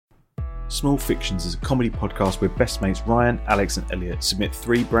Small Fictions is a comedy podcast where best mates Ryan, Alex and Elliot submit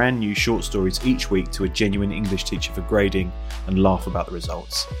 3 brand new short stories each week to a genuine English teacher for grading and laugh about the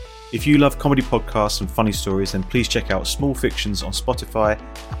results. If you love comedy podcasts and funny stories, then please check out Small Fictions on Spotify,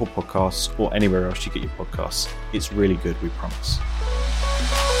 Apple Podcasts or anywhere else you get your podcasts. It's really good, we promise.